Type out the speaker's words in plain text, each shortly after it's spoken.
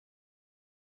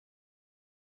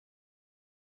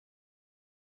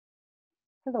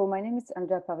Hello, my name is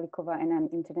Andrea Pavlikova and I'm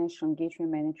International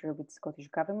Engagement Manager with Scottish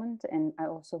Government, and I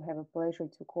also have a pleasure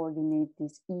to coordinate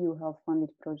this EU Health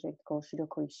funded project called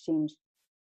SCIROCCO Exchange.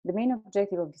 The main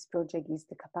objective of this project is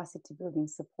the capacity building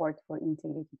support for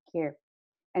integrated care.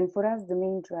 And for us, the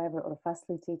main driver or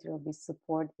facilitator of this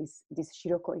support is this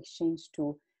SCIROCCO Exchange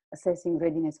tool, assessing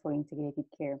readiness for integrated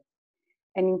care.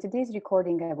 And in today's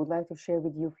recording, I would like to share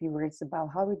with you a few words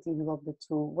about how we developed the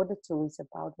tool, what the tool is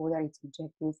about, what are its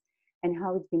objectives, and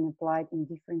how it's been applied in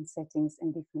different settings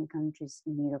and different countries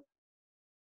in Europe.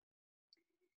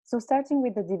 So starting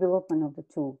with the development of the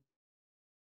tool.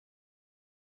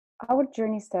 Our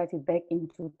journey started back in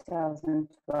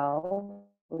 2012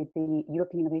 with the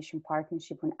European Innovation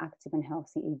Partnership on Active and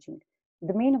Healthy Aging.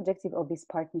 The main objective of this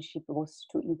partnership was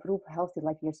to improve healthy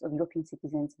life years of European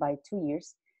citizens by 2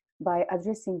 years by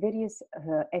addressing various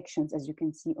actions, as you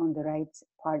can see on the right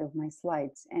part of my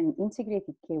slides, and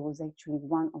integrated care was actually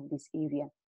one of this area.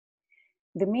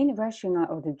 The main rationale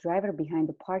or the driver behind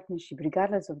the partnership,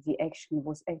 regardless of the action,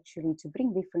 was actually to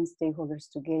bring different stakeholders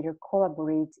together,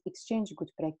 collaborate, exchange good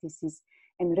practices,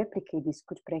 and replicate these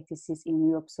good practices in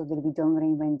Europe so that we don't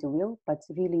reinvent the wheel, but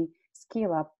really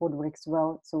scale up what works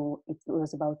well. So it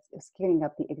was about scaling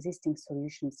up the existing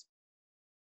solutions.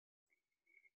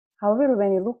 However,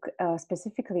 when you look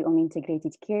specifically on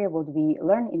integrated care, what we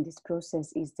learn in this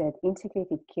process is that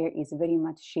integrated care is very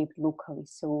much shaped locally.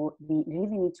 So we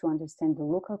really need to understand the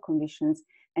local conditions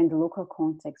and the local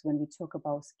context when we talk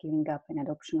about scaling up and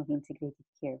adoption of integrated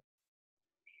care.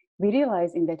 We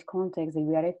realize in that context that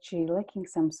we are actually lacking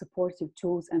some supportive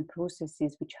tools and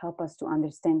processes which help us to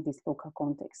understand this local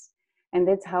context. And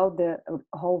that's how the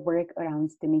whole work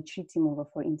around the maturity model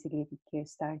for integrated care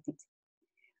started.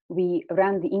 We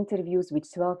ran the interviews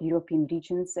with 12 European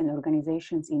regions and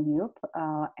organizations in Europe,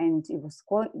 and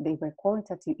they were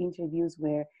qualitative interviews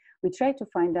where we tried to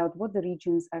find out what the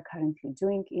regions are currently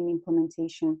doing in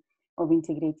implementation of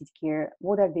integrated care,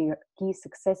 what are their key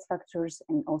success factors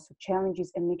and also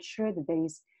challenges, and make sure that there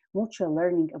is mutual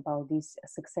learning about these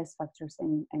success factors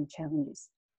and challenges.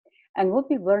 And what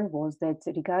we learned was that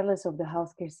regardless of the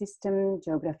healthcare system,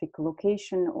 geographic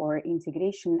location, or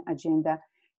integration agenda,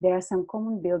 there are some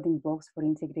common building blocks for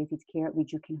integrated care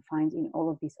which you can find in all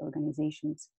of these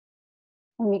organizations.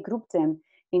 And we grouped them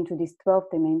into these 12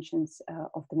 dimensions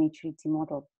of the maturity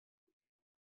model.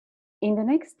 In the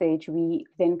next stage, we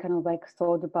then kind of like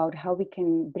thought about how we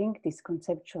can bring this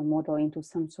conceptual model into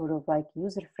some sort of like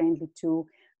user-friendly tool,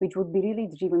 which would be really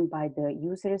driven by the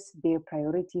users, their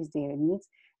priorities, their needs,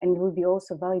 and will be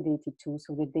also validated too,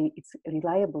 so that it's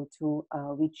reliable to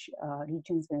which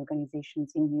regions and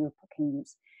organizations in Europe can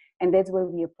use. And that's where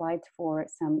we applied for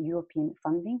some European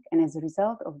funding. And as a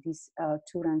result of these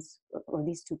two runs or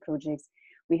these two projects,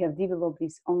 we have developed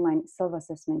this online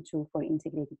self-assessment tool for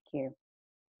integrated care.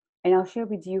 And I'll share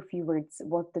with you a few words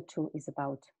what the tool is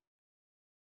about.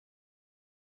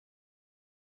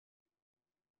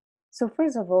 So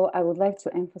first of all, I would like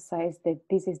to emphasize that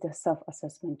this is the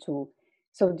self-assessment tool.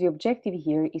 So the objective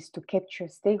here is to capture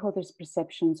stakeholders'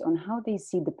 perceptions on how they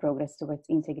see the progress towards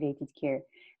integrated care.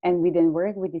 And we then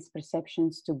work with these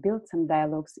perceptions to build some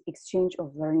dialogues, exchange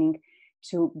of learning,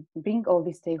 to bring all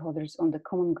these stakeholders on the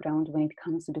common ground when it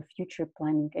comes to the future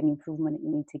planning and improvement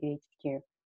in integrated care.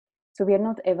 So we are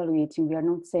not evaluating, we are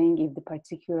not saying if the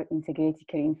particular integrated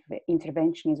care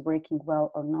intervention is working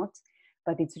well or not,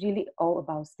 but it's really all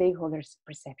about stakeholders'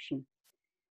 perception.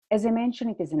 As I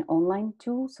mentioned, it is an online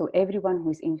tool, so everyone who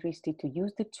is interested to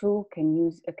use the tool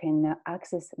can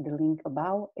access the link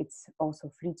above. It's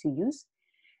also free to use.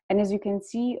 And as you can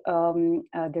see,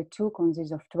 the tool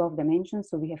consists of 12 dimensions,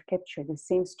 so we have captured the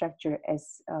same structure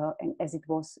as it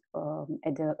was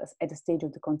at the stage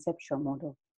of the conceptual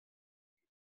model.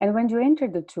 And when you enter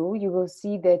the tool, you will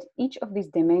see that each of these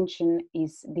dimensions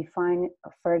is defined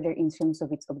further in terms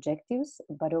of its objectives,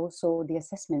 but also the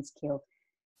assessment scale.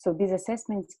 So this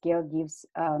assessment scale gives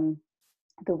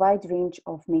the wide range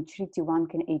of maturity one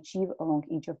can achieve along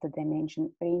each of the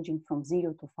dimensions, ranging from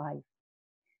 0 to 5.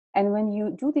 And when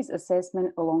you do this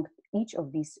assessment along each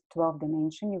of these 12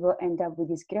 dimensions, you will end up with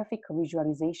this graphical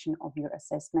visualization of your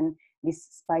assessment, this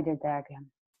spider diagram.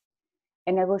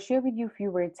 And I will share with you a few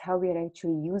words how we are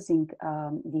actually using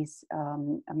these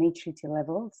maturity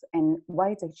levels and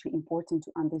why it's actually important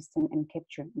to understand and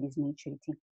capture this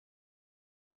maturity.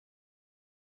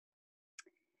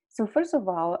 So first of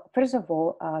all,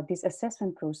 this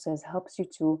assessment process helps you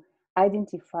to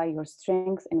identify your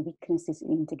strengths and weaknesses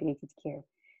in integrated care.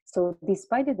 So these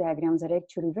spider diagrams are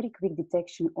actually very quick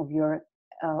detection of your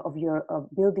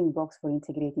building blocks for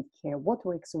integrated care. What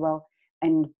works well,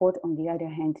 and both, on the other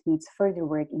hand, needs further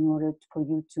work in order for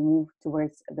you to move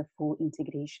towards the full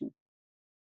integration.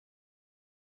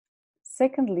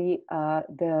 Secondly,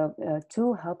 the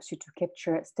tool helps you to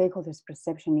capture stakeholders'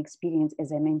 perception and experience,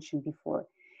 as I mentioned before.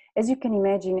 As you can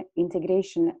imagine,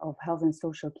 integration of health and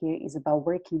social care is about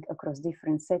working across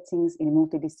different settings in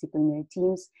multidisciplinary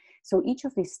teams. So each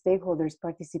of these stakeholders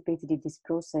participated in this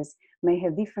process may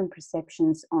have different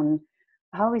perceptions on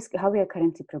how we are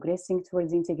currently progressing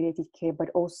towards integrated care, but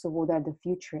also what are the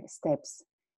future steps.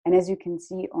 And as you can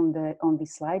see on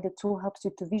this slide, the tool helps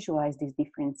you to visualize these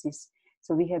differences.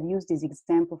 So we have used this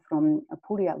example from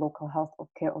Apulia local health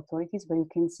care authorities, where you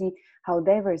can see how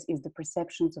diverse is the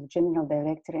perceptions of general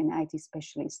director and IT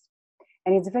specialist.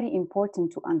 And it's very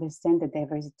important to understand the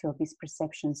diversity of these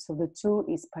perceptions. So the tool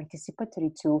is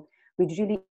participatory tool, which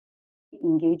really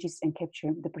engages and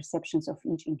captures the perceptions of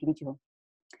each individual.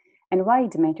 And why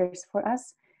it matters for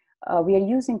us? We are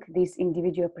using these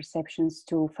individual perceptions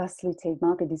to facilitate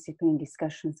multidisciplinary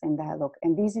discussions and dialogue.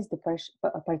 And this is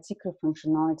a particular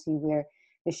functionality where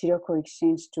the SCIROCCO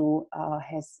Exchange tool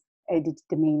has added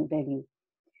the main value.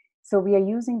 So we are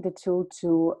using the tool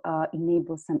to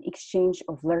enable some exchange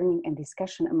of learning and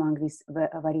discussion among this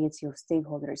variety of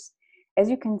stakeholders. As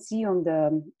you can see on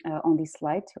this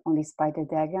slide, on this spider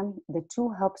diagram, the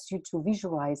tool helps you to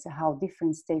visualize how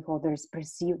different stakeholders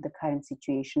perceive the current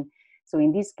situation. So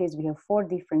in this case, we have 4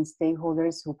 different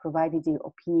stakeholders who provided their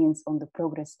opinions on the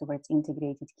progress towards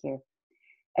integrated care.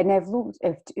 And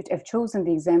I've chosen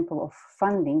the example of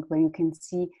funding, where you can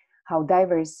see how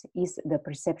diverse is the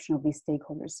perception of these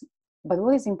stakeholders. But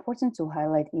what is important to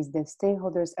highlight is that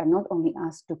stakeholders are not only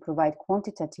asked to provide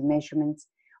quantitative measurements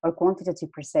or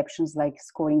quantitative perceptions like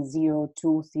scoring 0,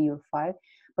 2, 3, or 5,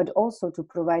 but also to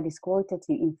provide this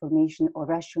qualitative information or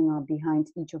rationale behind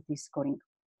each of these scoring.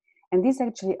 And this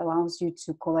actually allows you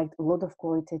to collect a lot of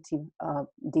qualitative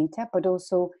data, but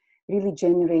also really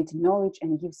generate knowledge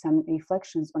and give some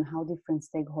reflections on how different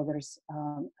stakeholders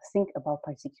think about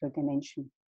particular dimension.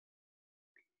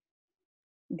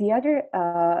 The other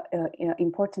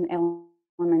important element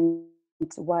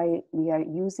why we are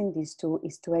using this tool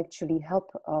is to actually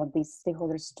help these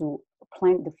stakeholders to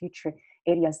plan the future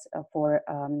areas for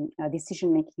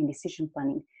decision-making and decision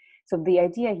planning. So the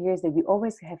idea here is that we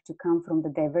always have to come from the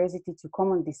diversity to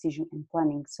common decision and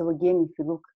planning. So again, if you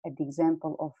look at the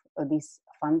example of this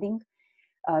funding,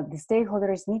 the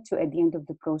stakeholders need to, at the end of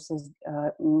the process,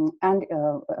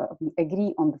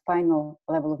 agree on the final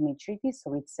level of maturity.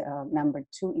 So it's number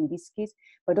 2 in this case,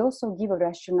 but also give a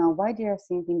rationale why they are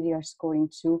thinking they are scoring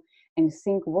 2, and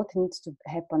think what needs to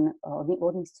happen,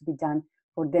 what needs to be done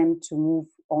for them to move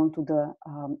on to the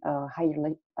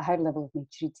higher level of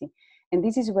maturity. And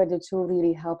this is where the tool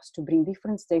really helps to bring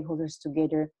different stakeholders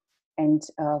together and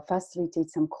facilitate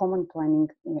some common planning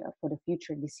for the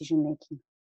future decision making.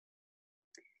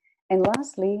 And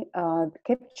lastly,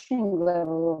 capturing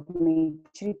level of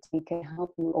maturity can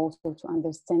help you also to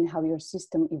understand how your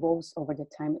system evolves over the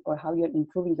time, or how you're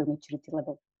improving your maturity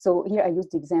level. So here I use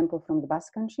the example from the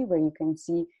Basque Country, where you can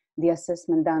see the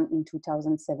assessment done in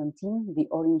 2017. The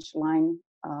orange line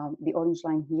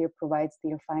here provides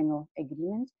their final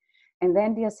agreement. And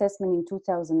then the assessment in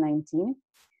 2019,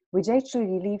 which actually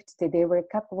relieved that there were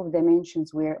a couple of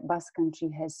dimensions where Basque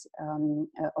Country has,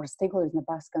 or stakeholders in the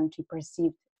Basque Country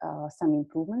perceived some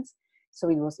improvements. So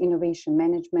it was innovation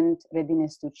management,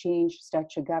 readiness to change,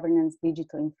 structured governance,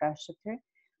 digital infrastructure.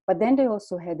 But then they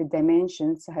also had the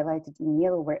dimensions highlighted in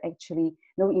yellow where actually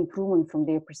no improvement from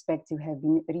their perspective have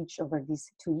been reached over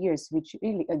these 2 years, which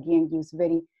really again gives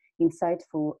very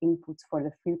insightful inputs for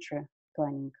the future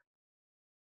planning.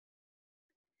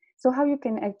 So how you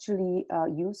can actually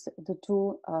use the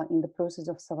tool in the process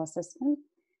of self-assessment.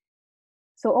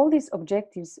 So all these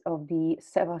objectives of the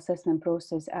self-assessment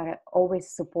process are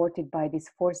always supported by this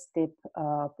 4-step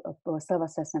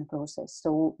self-assessment process.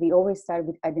 So we always start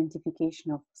with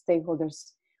identification of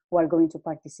stakeholders who are going to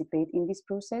participate in this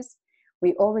process.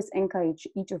 We always encourage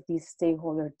each of these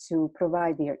stakeholders to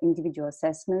provide their individual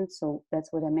assessment. So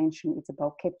that's what I mentioned. It's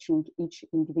about capturing each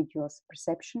individual's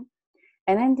perception.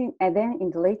 And then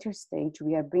in the later stage,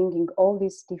 we are bringing all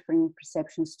these different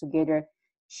perceptions together,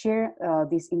 share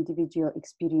these individual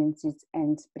experiences,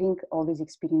 and bring all these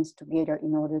experiences together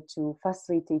in order to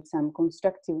facilitate some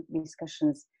constructive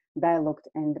discussions, dialogue,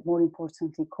 and more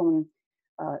importantly, common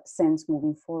sense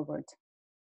moving forward.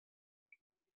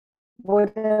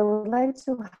 What I would like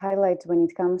to highlight when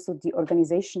it comes to the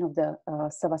organization of the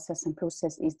self-assessment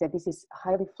process is that this is a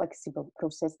highly flexible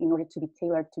process in order to be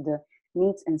tailored to the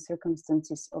needs and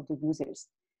circumstances of the users.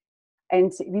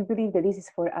 And we believe that this is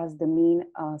for us the main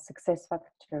success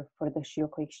factor for the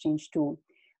SCIROCCO Exchange tool.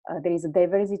 There is a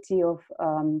diversity of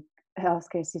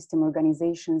healthcare system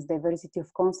organizations, diversity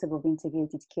of concept of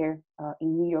integrated care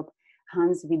in Europe.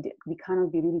 Hence, we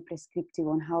cannot be really prescriptive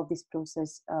on how this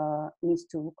process needs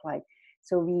to look like.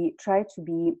 So we try to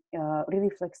be really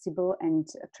flexible and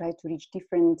try to reach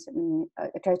different,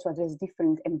 try to address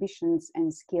different ambitions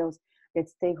and skills that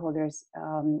stakeholders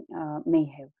may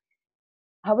have.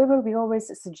 However, we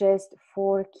always suggest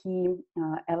 4 key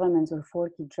elements or 4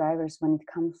 key drivers when it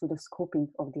comes to the scoping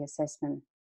of the assessment.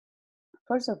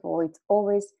 First of all, it's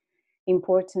always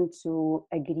important to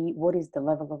agree what is the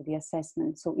level of the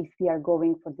assessment. So if we are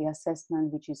going for the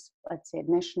assessment, which is, let's say, at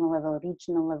national level,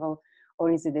 regional level,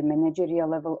 or is it a managerial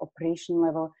level, operation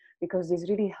level, because this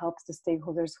really helps the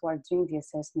stakeholders who are doing the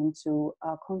assessment to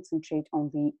concentrate on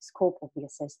the scope of the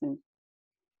assessment.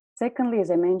 Secondly, as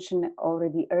I mentioned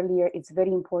already earlier, it's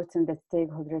very important that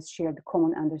stakeholders share the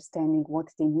common understanding what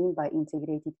they mean by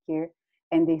integrated care,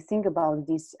 and they think about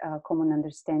this common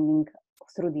understanding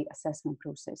through the assessment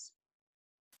process.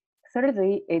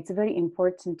 Thirdly, it's very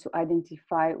important to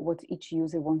identify what each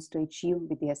user wants to achieve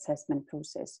with the assessment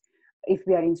process. If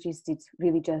we are interested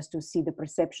really just to see the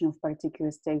perception of particular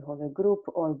stakeholder group,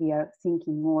 or we are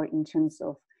thinking more in terms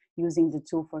of using the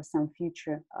tool for some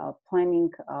future planning,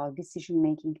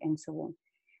 decision-making, and so on.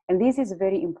 And this is a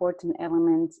very important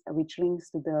element which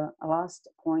links to the last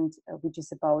point, which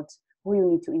is about who you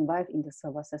need to invite in the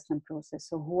self-assessment process.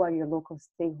 So who are your local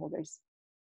stakeholders?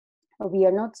 We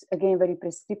are not, again, very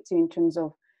prescriptive in terms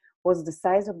of what's the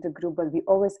size of the group, but we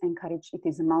always encourage it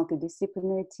is a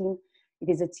multidisciplinary team. It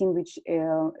is a team which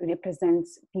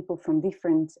represents people from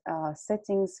different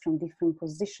settings, from different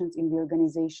positions in the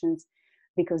organizations,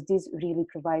 because this really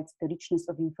provides the richness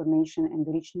of information and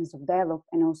the richness of dialogue,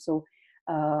 and also,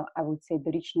 I would say,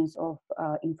 the richness of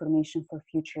information for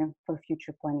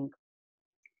future planning.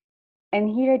 And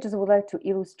here I just would like to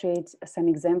illustrate some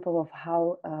example of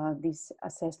how this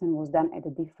assessment was done at a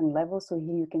different level. So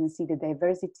here you can see the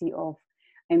diversity of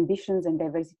ambitions and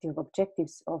diversity of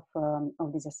objectives of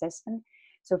this assessment.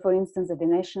 So for instance, at the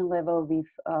national level,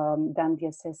 we've done the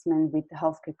assessment with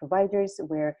healthcare providers,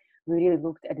 where we really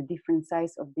looked at the different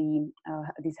size of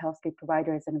these healthcare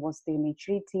providers and what's their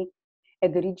maturity.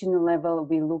 At the regional level,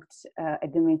 we looked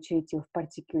at the maturity of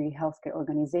particular healthcare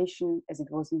organization, as it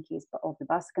was in case of the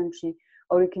Basque Country,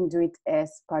 or you can do it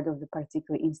as part of the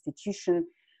particular institution,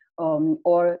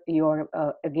 or your,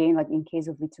 again, like in case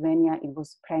of Lithuania, it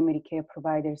was primary care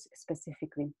providers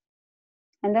specifically.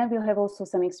 And then we'll have also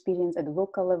some experience at the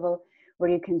local level, where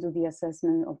you can do the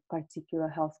assessment of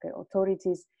particular healthcare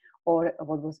authorities, or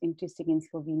what was interesting in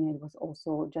Slovenia, it was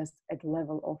also just at the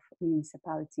level of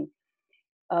municipality.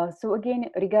 So again,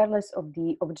 regardless of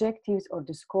the objectives or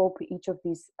the scope, each of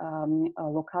these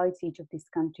localities, each of these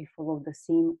countries follow the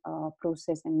same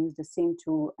process and use the same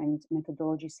tool and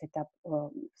methodology set up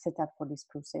for this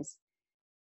process.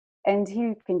 And here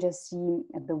you can just see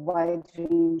the wide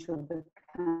range of the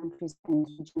countries and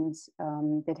regions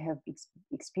that have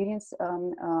experienced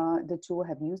the tool,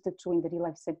 have used the tool in the real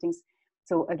life settings.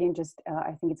 So again, just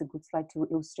I think it's a good slide to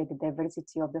illustrate the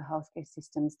diversity of the healthcare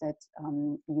systems that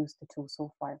use the tool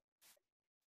so far.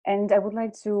 And I would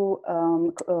like to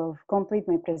complete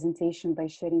my presentation by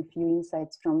sharing a few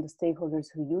insights from the stakeholders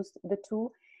who used the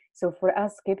tool. So for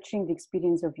us, capturing the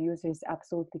experience of users is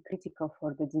absolutely critical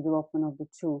for the development of the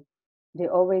tool. We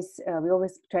always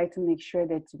try to make sure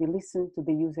that we listen to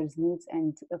the user's needs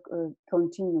and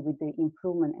continue with the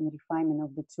improvement and refinement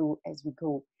of the tool as we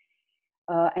go.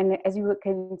 And as you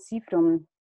can see from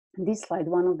this slide,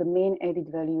 one of the main added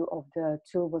value of the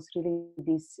tool was really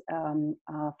this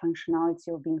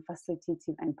functionality of being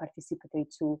facilitative and participatory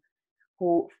tool,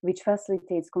 which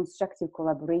facilitates constructive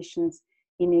collaborations,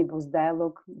 enables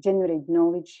dialogue, generate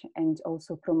knowledge, and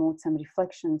also promote some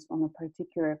reflections on a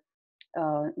particular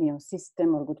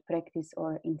system or good practice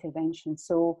or intervention.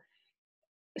 So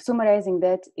summarizing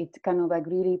that, it kind of like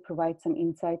really provides some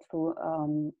insightful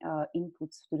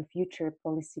inputs to the future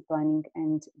policy planning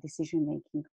and decision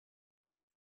making.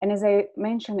 And as I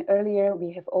mentioned earlier,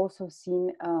 we have also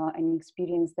seen and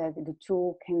experienced that the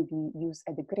tool can be used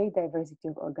at a great diversity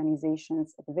of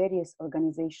organizations at various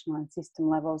organizational and system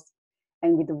levels,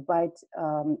 and with a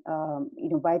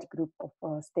wide group of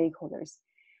stakeholders.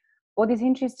 What is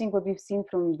interesting, what we've seen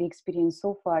from the experience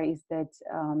so far, is that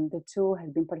the tool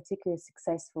has been particularly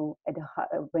successful at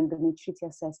when the maturity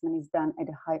assessment is done at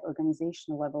a high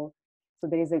organizational level. So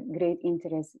there is a great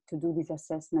interest to do this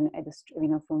assessment at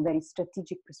from a very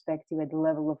strategic perspective at the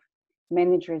level of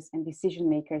managers and decision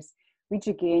makers, which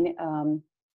again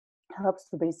helps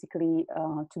to basically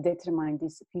to determine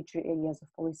these future areas of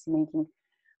policy making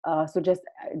So just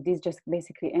this just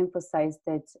basically emphasized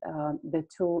that the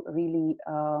tool really,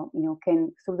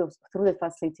 can through the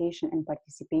facilitation and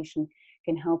participation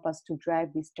can help us to drive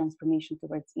this transformation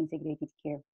towards integrated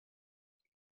care.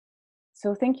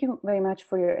 So thank you very much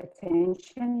for your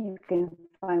attention. You can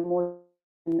find more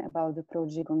about the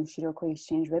project on SCIROCCO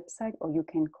Exchange website, or you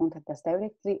can contact us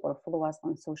directly or follow us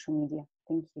on social media.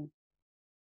 Thank you.